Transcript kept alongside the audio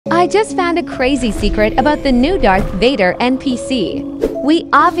I just found a crazy secret about the new Darth Vader NPC. We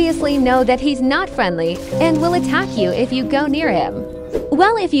obviously know that he's not friendly and will attack you if you go near him.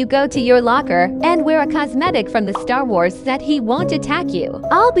 Well, if you go to your locker and wear a cosmetic from the Star Wars set, he won't attack you.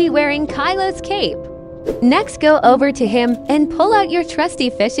 I'll be wearing Kylo's cape. Next, go over to him and pull out your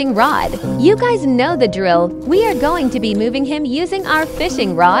trusty fishing rod. You guys know the drill. We are going to be moving him using our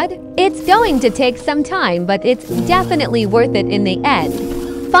fishing rod. It's going to take some time, but it's definitely worth it in the end.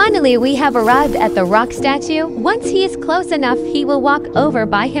 Finally, we have arrived at the rock statue. Once he is close enough, he will walk over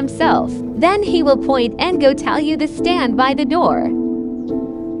by himself. Then he will point and go tell you to stand by the door.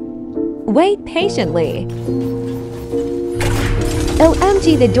 Wait patiently.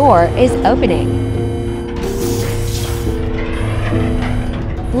 OMG, the door is opening.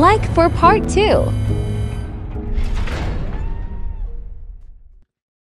 Like for part 2.